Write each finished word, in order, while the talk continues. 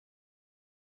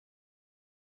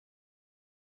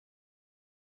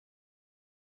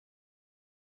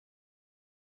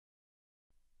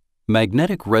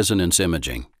Magnetic resonance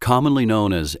imaging, commonly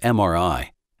known as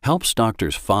MRI, helps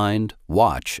doctors find,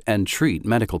 watch, and treat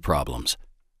medical problems.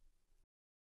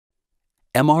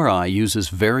 MRI uses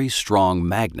very strong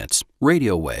magnets,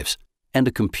 radio waves, and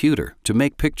a computer to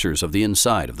make pictures of the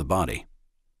inside of the body.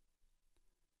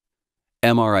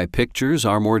 MRI pictures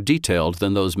are more detailed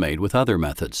than those made with other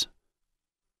methods.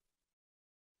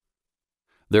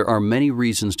 There are many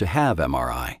reasons to have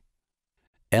MRI.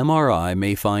 MRI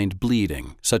may find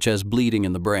bleeding, such as bleeding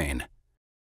in the brain,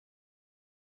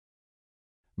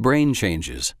 brain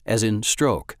changes, as in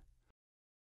stroke,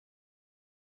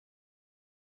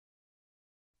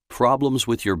 problems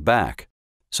with your back,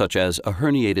 such as a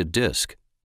herniated disc,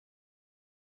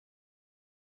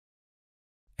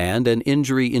 and an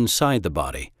injury inside the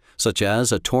body, such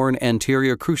as a torn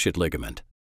anterior cruciate ligament.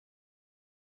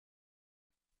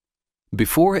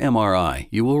 Before MRI,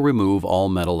 you will remove all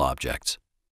metal objects.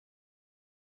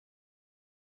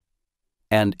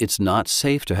 And it's not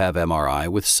safe to have MRI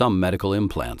with some medical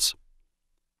implants.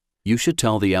 You should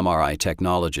tell the MRI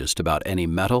technologist about any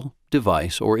metal,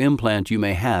 device, or implant you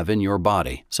may have in your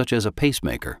body, such as a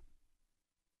pacemaker.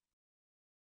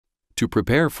 To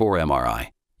prepare for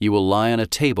MRI, you will lie on a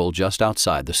table just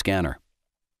outside the scanner.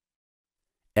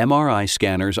 MRI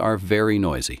scanners are very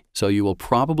noisy, so you will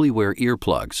probably wear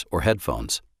earplugs or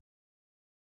headphones.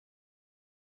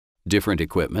 Different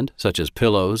equipment, such as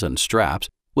pillows and straps,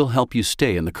 will help you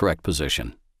stay in the correct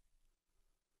position.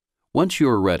 Once you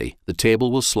are ready, the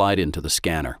table will slide into the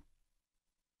scanner.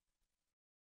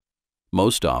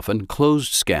 Most often,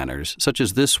 closed scanners, such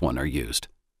as this one, are used.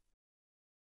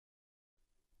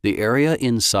 The area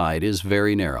inside is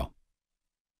very narrow.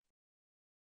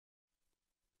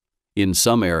 In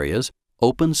some areas,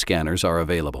 open scanners are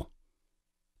available.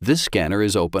 This scanner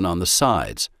is open on the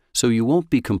sides, so you won't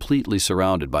be completely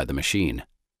surrounded by the machine.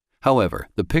 However,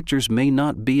 the pictures may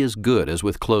not be as good as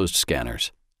with closed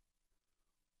scanners.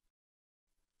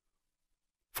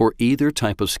 For either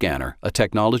type of scanner, a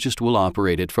technologist will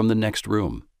operate it from the next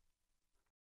room.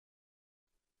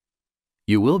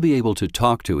 You will be able to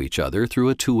talk to each other through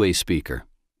a two-way speaker.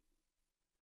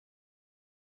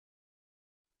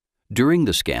 During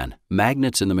the scan,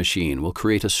 magnets in the machine will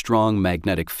create a strong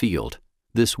magnetic field.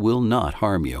 This will not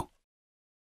harm you.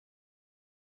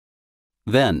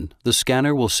 Then, the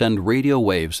scanner will send radio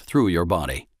waves through your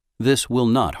body. This will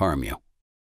not harm you.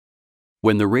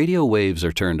 When the radio waves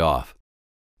are turned off,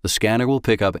 the scanner will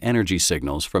pick up energy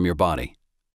signals from your body.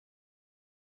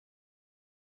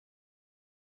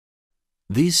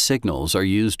 These signals are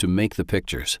used to make the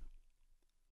pictures.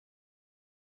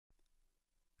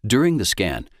 During the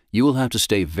scan, you will have to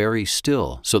stay very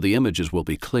still so the images will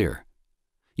be clear.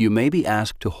 You may be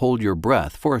asked to hold your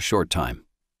breath for a short time.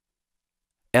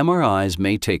 MRIs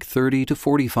may take 30 to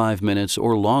 45 minutes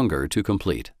or longer to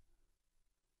complete.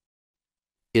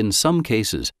 In some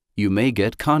cases, you may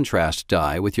get contrast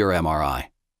dye with your MRI.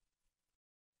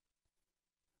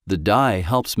 The dye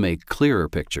helps make clearer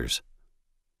pictures.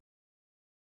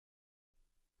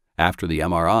 After the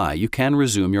MRI, you can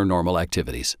resume your normal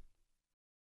activities.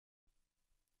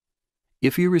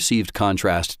 If you received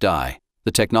contrast dye,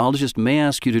 the technologist may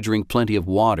ask you to drink plenty of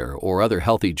water or other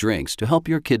healthy drinks to help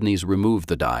your kidneys remove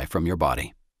the dye from your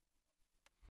body.